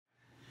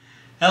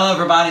Hello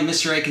everybody,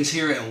 Mr. Akins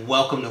here and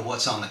welcome to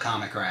What's on the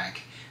Comic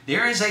Rack.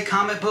 There is a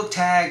comic book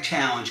tag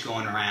challenge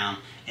going around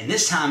and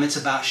this time it's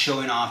about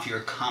showing off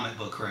your comic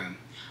book room.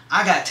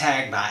 I got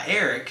tagged by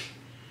Eric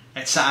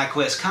at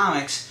SideQuest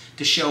Comics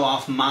to show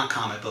off my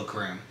comic book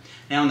room.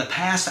 Now in the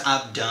past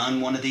I've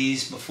done one of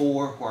these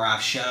before where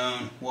I've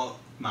shown what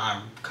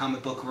my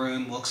comic book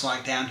room looks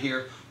like down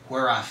here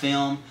where I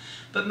film,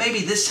 but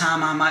maybe this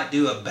time I might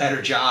do a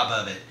better job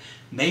of it.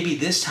 Maybe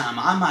this time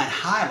I might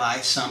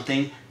highlight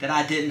something that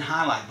I didn't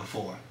highlight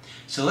before.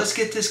 So let's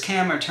get this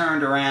camera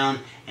turned around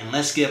and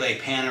let's give a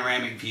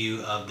panoramic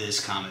view of this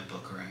comic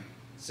book room.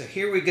 So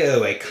here we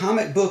go, a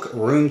comic book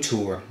room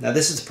tour. Now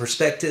this is the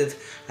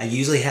perspective I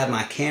usually have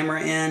my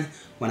camera in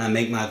when I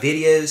make my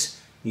videos.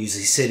 I'm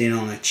usually sitting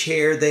on a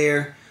chair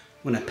there.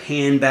 I'm going to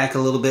pan back a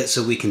little bit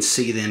so we can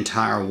see the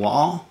entire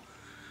wall.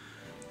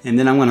 And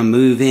then I'm going to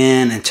move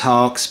in and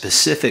talk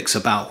specifics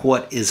about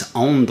what is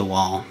on the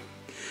wall.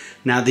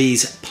 Now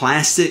these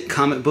plastic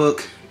comic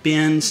book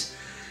bins,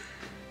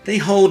 they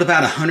hold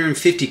about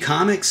 150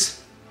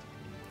 comics,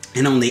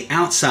 and on the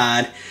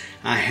outside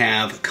I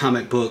have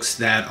comic books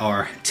that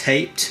are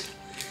taped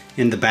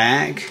in the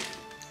bag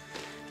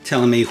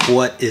telling me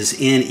what is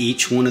in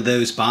each one of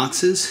those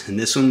boxes. In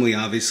this one we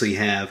obviously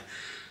have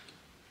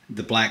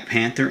the Black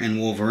Panther and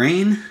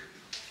Wolverine.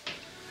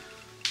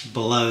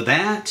 Below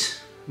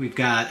that we've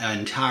got an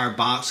entire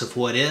box of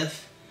What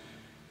If,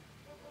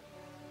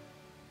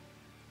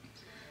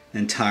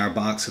 entire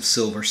box of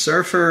Silver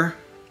Surfer,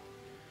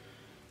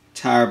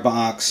 entire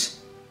box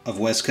of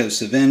West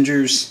Coast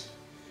Avengers,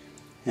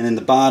 and in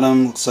the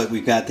bottom looks like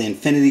we've got the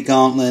Infinity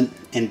Gauntlet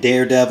and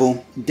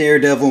Daredevil.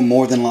 Daredevil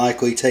more than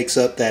likely takes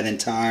up that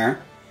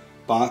entire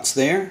box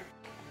there.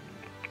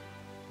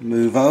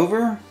 Move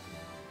over.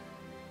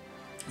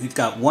 We've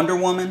got Wonder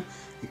Woman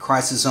and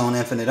Crisis on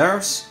Infinite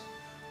Earths.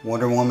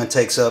 Wonder Woman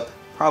takes up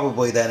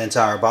probably that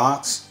entire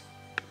box.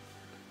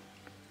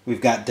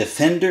 We've got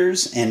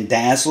Defenders and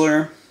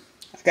Dazzler.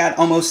 I got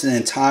almost an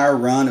entire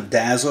run of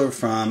Dazzler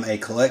from a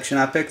collection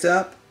I picked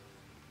up.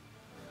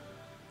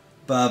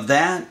 Above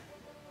that,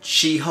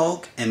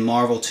 She-Hulk and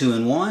Marvel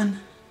 2-in-1.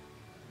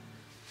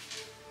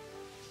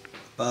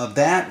 Above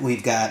that,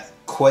 we've got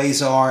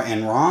Quasar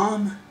and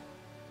Rom.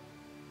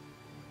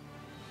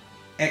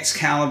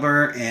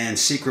 Excalibur and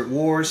Secret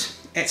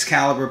Wars.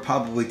 Excalibur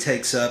probably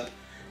takes up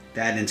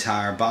that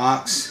entire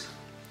box.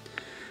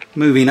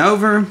 Moving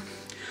over,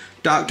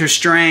 Doctor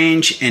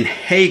Strange and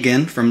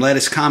Hagen from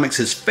Lettuce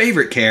Comics'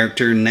 favorite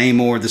character,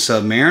 Namor the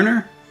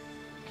Submariner.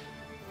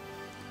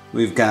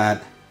 We've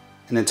got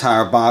an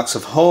entire box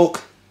of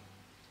Hulk.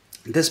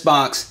 This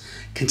box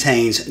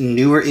contains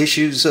newer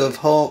issues of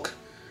Hulk.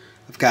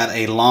 I've got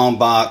a long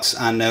box,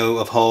 I know,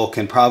 of Hulk,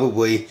 and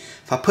probably,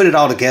 if I put it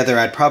all together,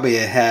 I'd probably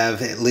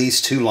have at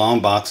least 2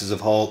 long boxes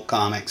of Hulk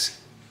comics.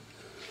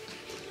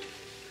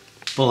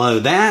 Below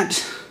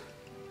that,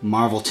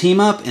 Marvel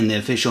Team Up in the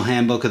official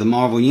handbook of the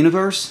Marvel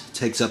Universe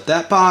takes up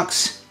that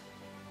box.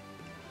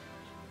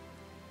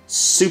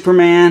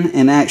 Superman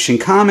in Action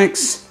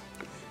Comics.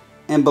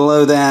 And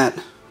below that,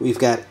 we've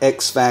got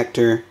X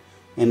Factor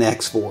and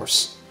X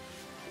Force.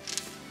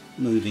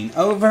 Moving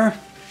over,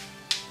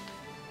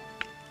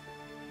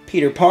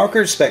 Peter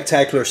Parker,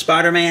 Spectacular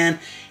Spider-Man,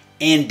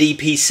 and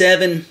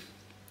DP7.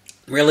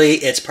 Really,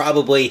 it's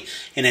probably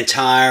an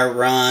entire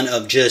run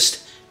of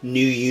just New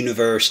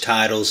Universe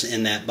titles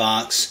in that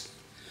box.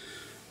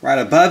 Right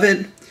above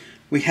it,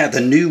 we have the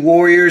New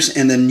Warriors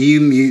and the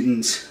New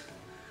Mutants.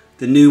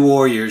 The New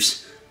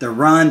Warriors, the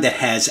run that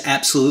has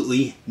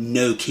absolutely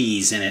no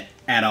keys in it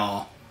at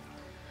all.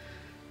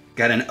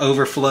 Got an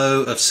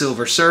overflow of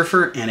Silver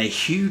Surfer and a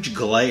huge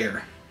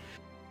glare.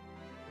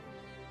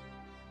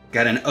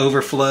 Got an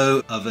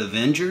overflow of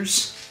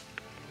Avengers.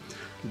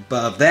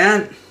 Above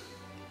that,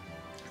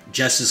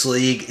 Justice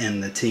League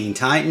and the Teen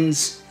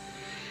Titans.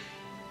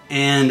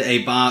 And a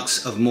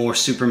box of more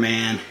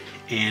Superman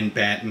and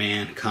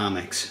Batman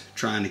comics,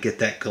 trying to get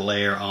that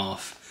glare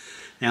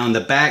off. Now in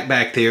the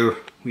back there,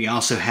 we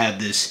also have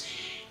this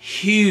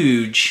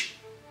huge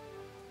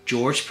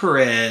George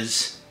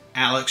Perez,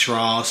 Alex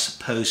Ross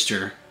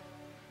poster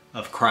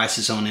of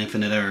Crisis on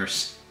Infinite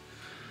Earths.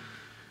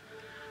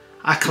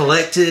 I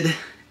collected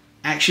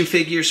action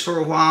figures for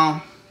a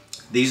while.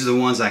 These are the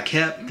ones I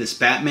kept, this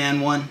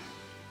Batman one,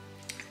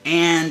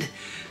 and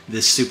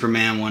this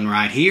Superman one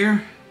right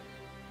here.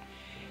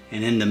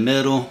 And in the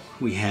middle,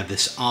 we have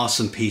this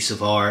awesome piece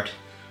of art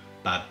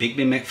by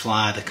Bigby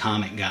McFly, the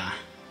comic guy.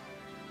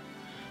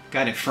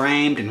 Got it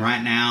framed, and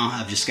right now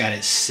I've just got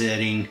it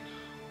sitting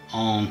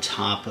on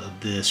top of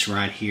this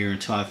right here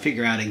until I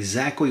figure out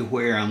exactly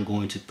where I'm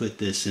going to put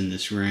this in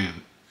this room.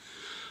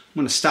 I'm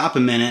going to stop a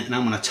minute and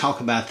I'm going to talk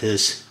about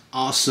this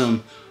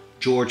awesome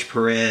George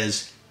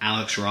Perez,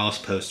 Alex Ross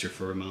poster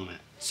for a moment.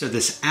 So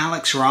this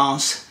Alex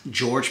Ross,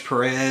 George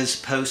Perez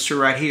poster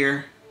right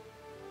here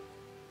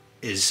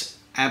is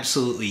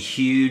absolutely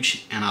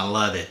huge and I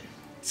love it.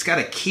 It's got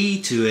a key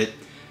to it.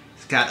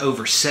 It's got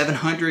over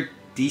 700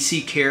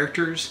 DC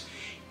characters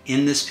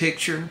in this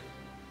picture.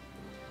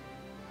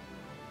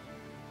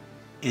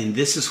 And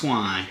this is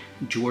why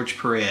George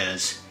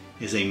Perez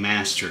is a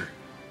master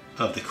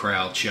of the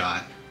crowd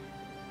shot.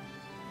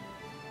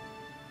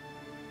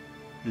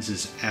 This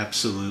is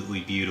absolutely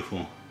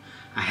beautiful.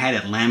 I had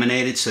it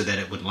laminated so that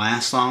it would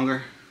last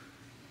longer.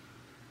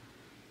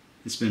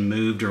 It's been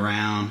moved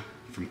around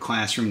from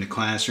classroom to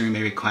classroom.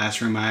 Every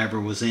classroom I ever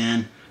was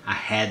in, I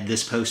had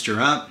this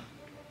poster up.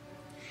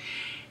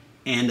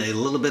 And a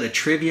little bit of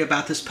trivia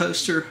about this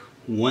poster.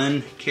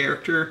 One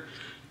character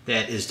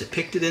that is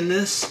depicted in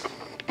this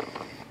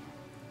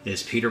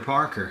is Peter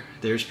Parker.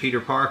 There's Peter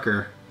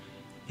Parker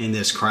in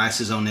this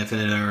Crisis on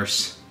Infinite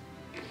Earths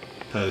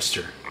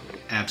poster.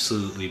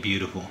 Absolutely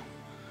beautiful.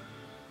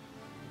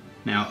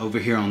 Now over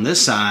here on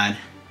this side,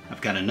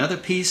 I've got another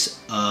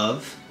piece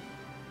of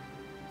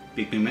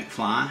Big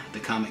McFly, the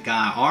comic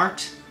guy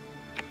art.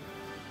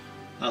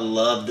 I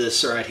love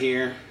this right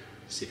here.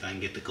 See if I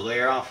can get the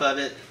glare off of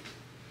it.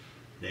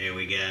 There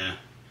we go.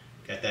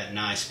 Got that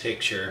nice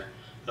picture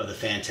of the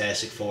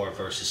Fantastic Four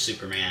versus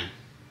Superman.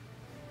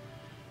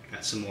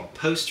 Got some more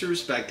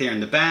posters back there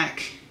in the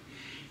back.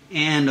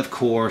 And of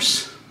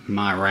course,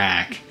 my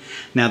rack.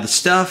 Now the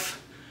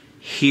stuff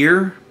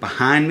here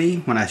behind me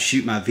when I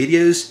shoot my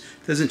videos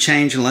doesn't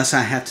change unless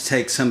I have to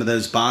take some of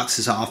those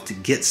boxes off to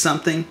get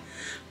something.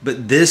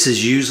 But this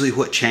is usually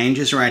what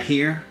changes right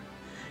here.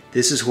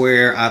 This is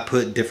where I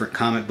put different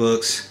comic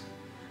books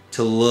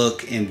to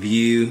look and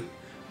view.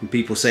 When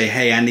people say,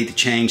 hey, I need to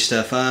change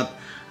stuff up,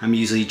 I'm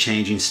usually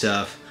changing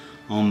stuff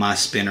on my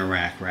spinner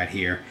rack right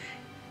here.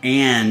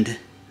 And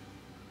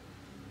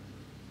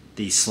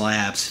these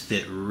slabs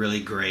fit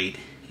really great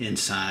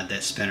inside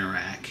that spinner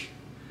rack.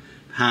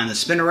 Behind the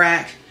spinner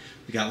rack,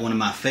 we got one of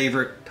my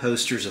favorite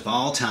posters of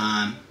all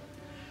time,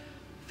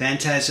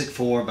 Fantastic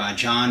Four by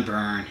John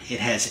Byrne. It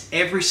has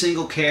every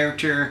single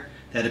character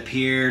that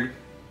appeared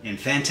in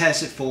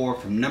Fantastic Four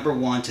from number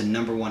 1 to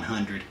number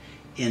 100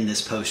 in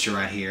this poster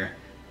right here.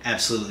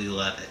 Absolutely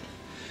love it.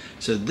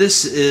 So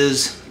this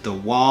is the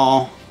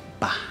wall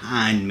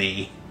behind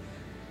me.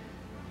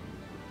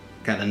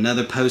 Got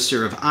another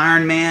poster of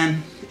Iron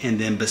Man, and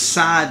then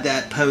beside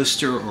that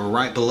poster, or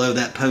right below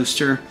that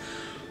poster,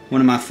 one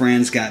of my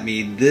friends got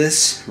me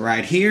this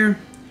right here,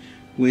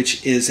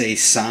 which is a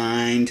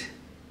signed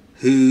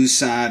Whose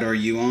Side Are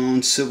You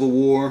On? Civil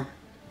War,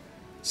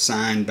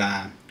 signed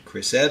by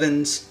Chris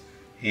Evans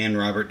and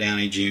Robert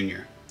Downey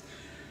Jr.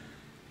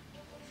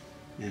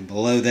 And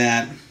below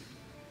that,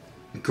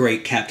 a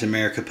great Captain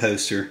America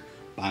poster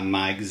by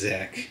Mike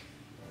Zeck.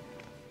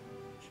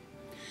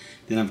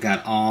 Then I've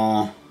got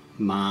all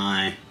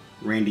my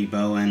Randy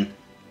Bowen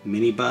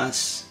mini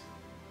busts.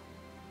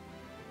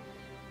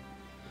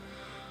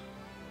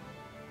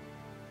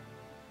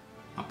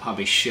 I'll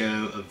probably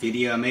show a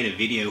video. I made a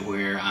video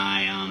where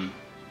I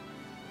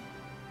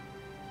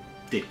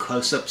did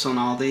close-ups on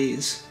all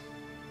these.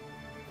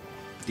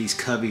 These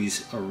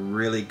cubbies are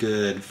really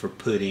good for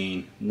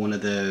putting one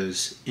of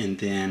those and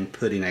then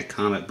putting a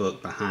comic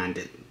book behind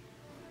it.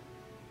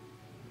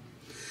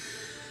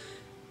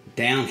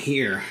 Down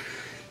here,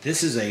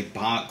 this is a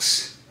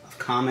box of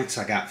comics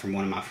I got from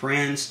one of my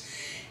friends.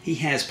 He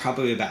has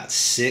probably about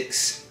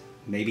 6,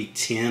 maybe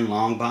 10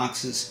 long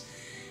boxes.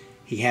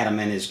 He had them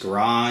in his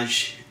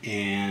garage,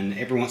 and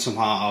every once in a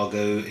while I'll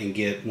go and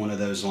get one of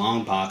those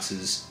long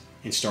boxes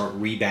and start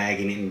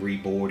rebagging and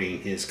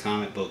reboarding his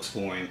comic books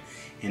for him.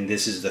 And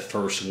this is the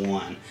first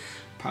one.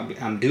 Probably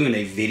I'm doing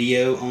a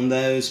video on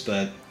those,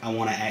 but I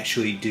want to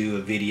actually do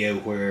a video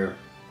where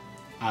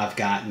I've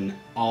gotten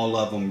all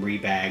of them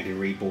rebagged and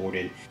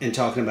reboarded and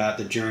talking about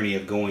the journey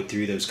of going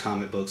through those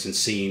comic books and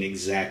seeing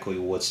exactly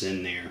what's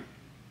in there.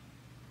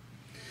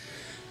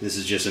 This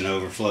is just an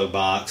overflow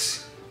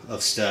box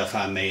of stuff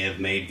I may have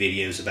made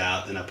videos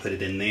about, and I put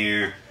it in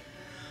there.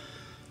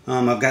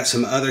 I've got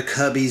some other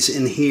cubbies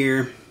in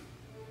here.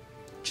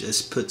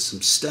 Just put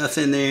some stuff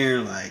in there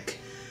like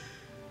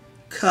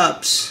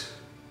cups.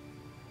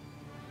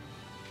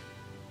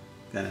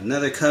 Got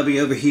another cubby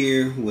over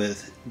here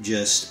with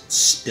just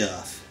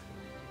stuff.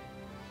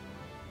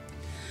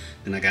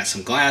 Then I got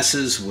some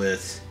glasses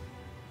with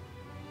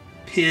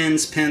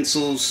pens,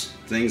 pencils,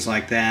 things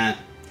like that.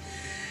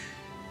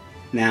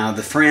 Now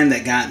the friend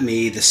that got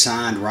me the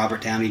signed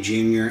Robert Downey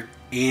Jr.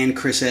 and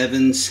Chris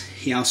Evans,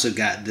 he also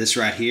got this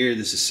right here.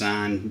 This is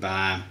signed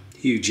by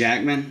Hugh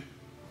Jackman.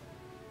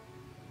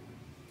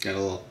 Got a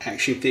little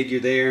action figure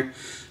there.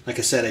 Like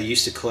I said, I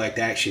used to collect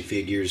action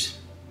figures.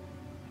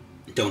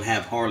 Don't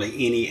have hardly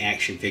any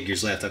action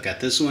figures left. I've got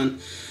this one,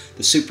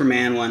 the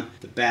Superman one,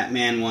 the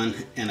Batman one,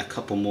 and a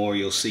couple more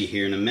you'll see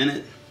here in a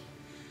minute.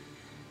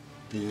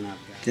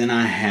 Then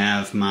I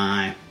have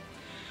my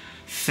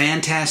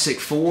Fantastic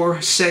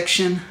Four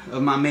section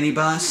of my mini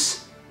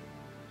bus.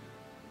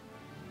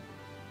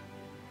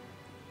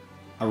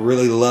 I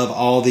really love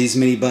all these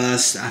mini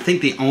busts. I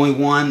think the only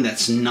one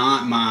that's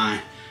not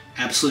my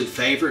absolute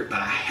favorite, but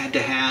I had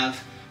to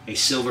have a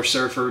Silver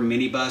Surfer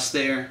mini bust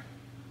there.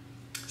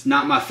 It's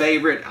not my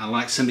favorite. I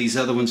like some of these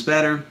other ones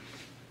better.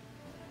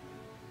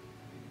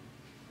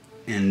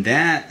 And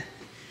that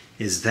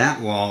is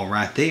that wall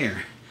right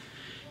there.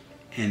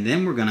 And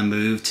then we're going to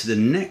move to the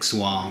next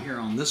wall. Here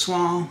on this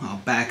wall, I'll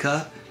back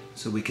up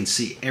so we can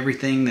see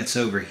everything that's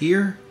over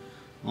here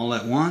all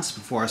at once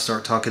before I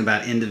start talking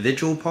about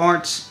individual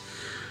parts.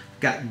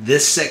 Got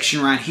this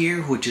section right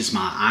here, which is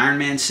my Iron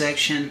Man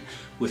section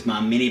with my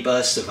mini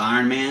bust of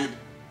Iron Man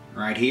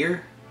right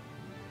here.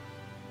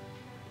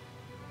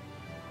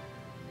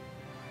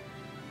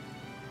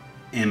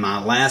 And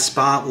my last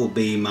spot will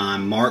be my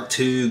Mark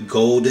II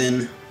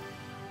golden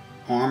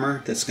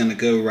armor that's going to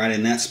go right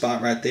in that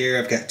spot right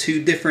there. I've got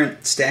two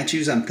different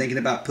statues I'm thinking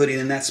about putting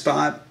in that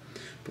spot,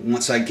 but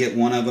once I get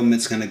one of them,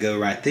 it's going to go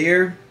right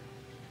there.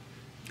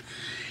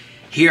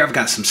 Here I've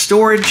got some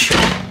storage.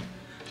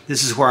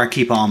 This is where I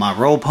keep all my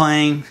role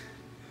playing.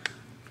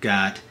 I've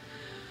got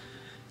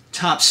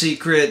Top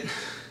Secret,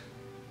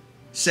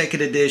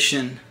 Second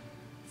Edition,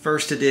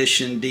 First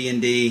Edition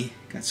D&D.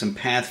 Got some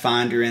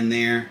Pathfinder in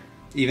there.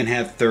 Even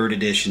have Third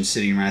Edition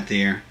sitting right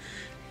there.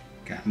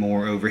 Got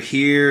more over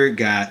here.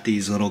 Got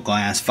these little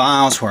glass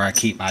vials where I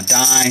keep my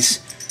dice.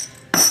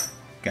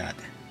 Got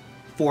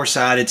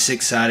 4-sided,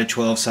 6-sided,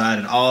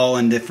 12-sided, all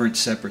in different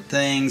separate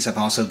things. I've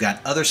also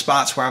got other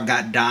spots where I've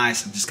got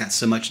dice. I've just got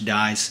so much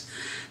dice.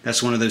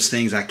 That's one of those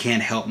things I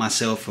can't help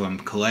myself from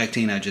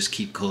collecting. I just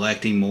keep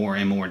collecting more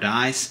and more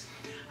dice.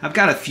 I've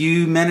got a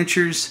few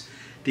miniatures.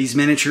 These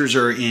miniatures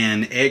are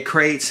in egg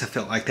crates. I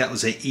felt like that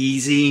was an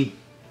easy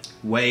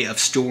way of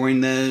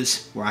storing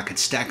those where I could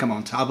stack them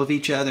on top of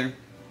each other.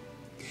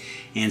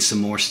 And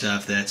some more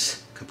stuff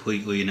that's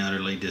completely and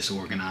utterly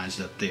disorganized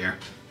up there.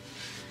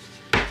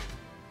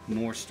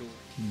 More storage.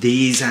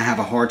 These I have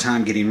a hard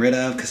time getting rid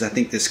of because I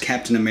think this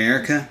Captain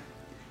America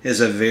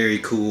is a very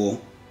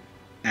cool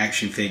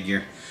action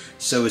figure.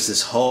 So is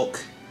this Hulk.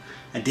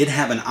 I did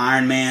have an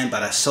Iron Man,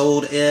 but I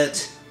sold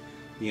it.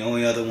 The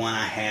only other one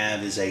I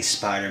have is a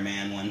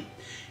Spider-Man one.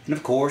 And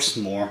of course,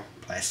 more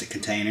plastic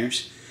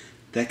containers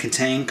that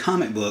contain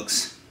comic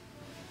books.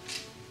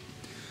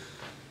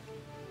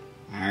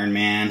 Iron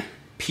Man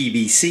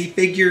PBC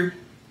figure.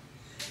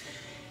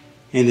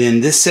 And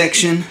then this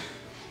section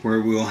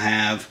where we'll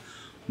have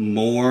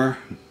more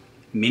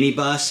mini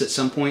busts at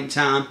some point in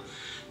time.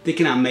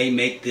 Thinking I may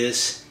make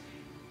this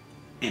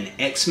an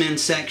X-Men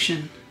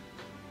section.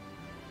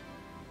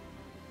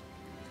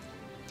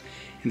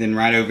 And then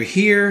right over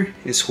here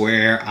is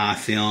where I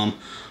film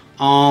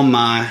all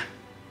my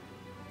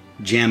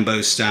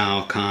Jambo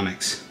style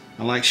comics.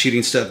 I like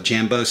shooting stuff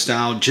Jambo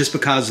style just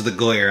because of the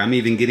glare. I'm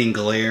even getting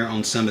glare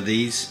on some of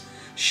these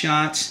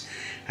shots.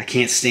 I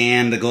can't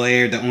stand the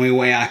glare. The only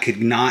way I could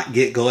not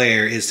get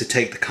glare is to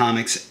take the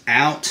comics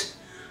out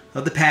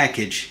of the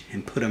package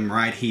and put them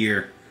right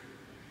here.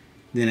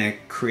 Then I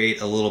create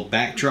a little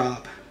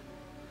backdrop,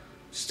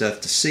 stuff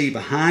to see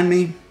behind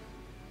me.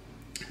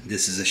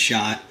 This is a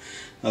shot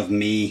of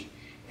me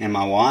and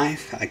my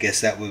wife. I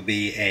guess that would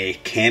be a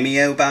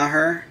cameo by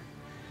her.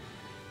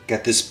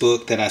 Got this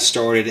book that I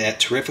started at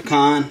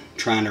Terrificon,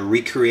 trying to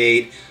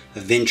recreate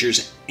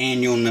Avengers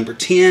Annual number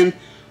 10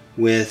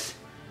 with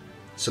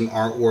some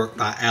artwork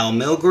by Al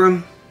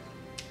Milgrom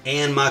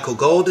and Michael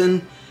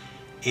Golden,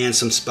 and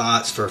some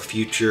spots for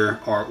future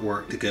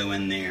artwork to go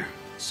in there.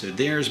 So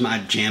there's my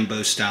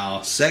Jambo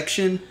style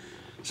section.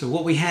 So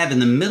what we have in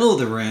the middle of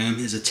the room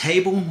is a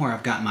table where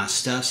I've got my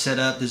stuff set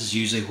up. This is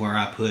usually where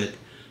I put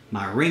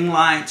my ring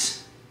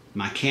lights,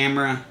 my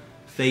camera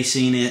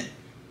facing it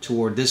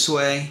toward this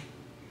way.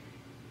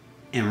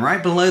 And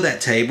right below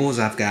that table is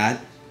I've got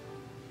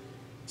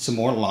some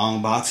more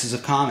long boxes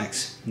of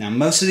comics. Now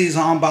most of these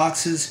long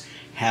boxes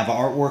have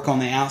artwork on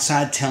the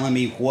outside telling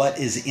me what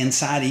is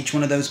inside each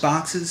one of those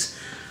boxes.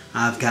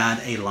 I've got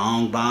a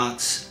long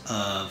box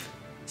of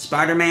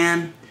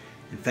Spider-Man.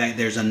 In fact,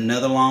 there's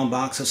another long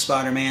box of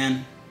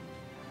Spider-Man.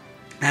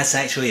 That's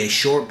actually a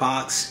short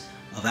box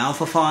of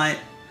Alpha Flight,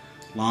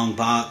 long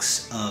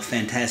box of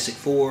Fantastic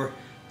Four,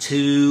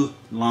 2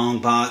 long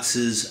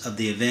boxes of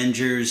the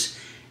Avengers,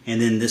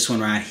 and then this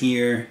one right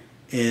here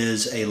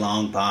is a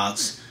long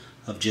box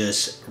of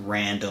just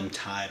random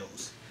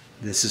titles.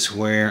 This is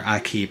where I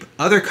keep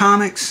other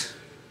comics.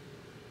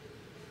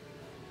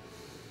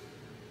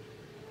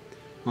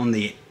 On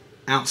the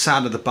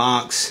outside of the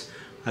box,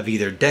 I've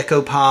either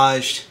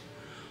decoupaged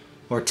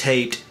or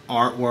taped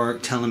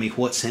artwork telling me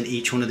what's in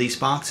each one of these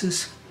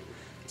boxes.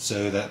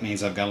 So that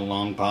means I've got a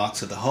long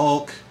box of the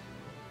Hulk.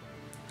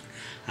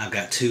 I've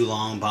got 2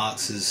 long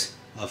boxes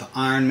of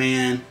Iron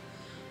Man,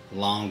 a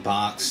long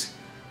box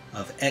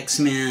of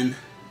X-Men,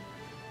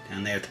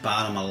 down there at the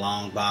bottom a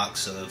long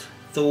box of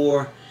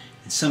Thor,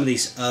 and some of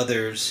these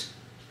others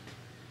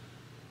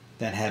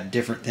that have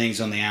different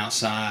things on the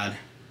outside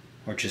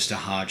or just a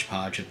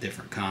hodgepodge of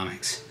different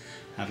comics.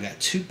 I've got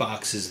 2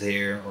 boxes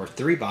there, or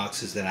 3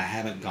 boxes that I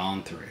haven't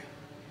gone through.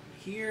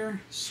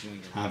 Here,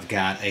 I've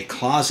got a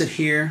closet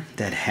here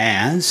that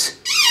has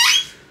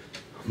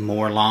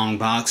more long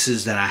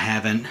boxes that I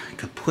haven't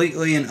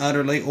completely and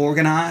utterly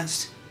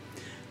organized.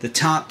 The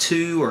top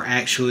 2 are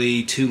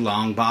actually 2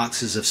 long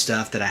boxes of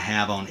stuff that I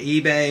have on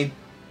eBay,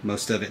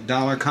 most of it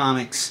dollar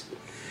comics.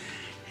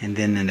 And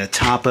then in the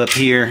top up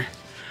here,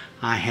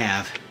 I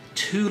have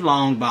 2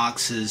 long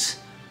boxes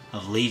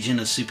of Legion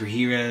of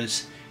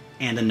Superheroes,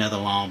 and another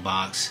long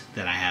box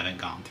that I haven't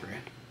gone through.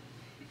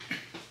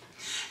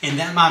 And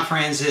that, my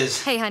friends,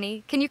 is... Hey,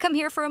 honey, can you come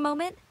here for a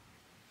moment?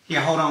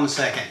 Yeah, hold on a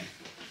second.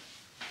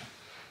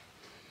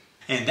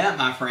 And that,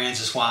 my friends,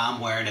 is why I'm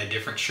wearing a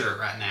different shirt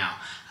right now.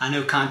 I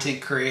know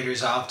content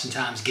creators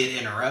oftentimes get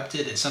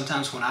interrupted, and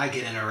sometimes when I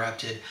get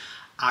interrupted,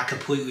 I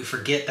completely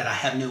forget that I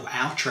have no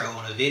outro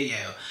on a video.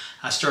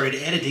 I started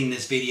editing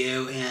this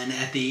video, and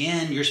at the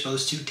end, you're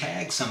supposed to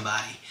tag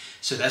somebody.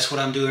 So that's what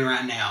I'm doing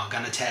right now. I'm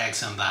going to tag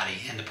somebody.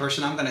 And the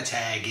person I'm going to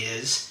tag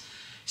is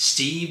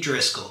Steve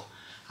Driskell.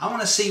 I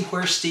want to see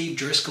where Steve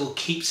Driskell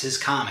keeps his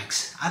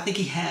comics. I think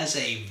he has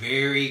a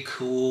very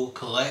cool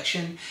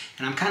collection,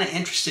 and I'm kind of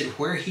interested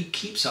where he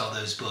keeps all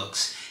those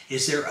books.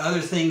 Is there other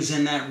things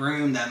in that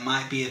room that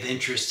might be of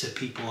interest to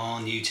people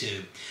on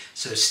YouTube?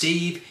 So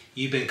Steve,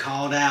 you've been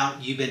called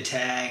out, you've been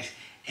tagged,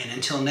 and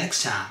until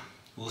next time,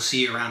 we'll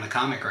see you around the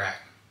comic rack.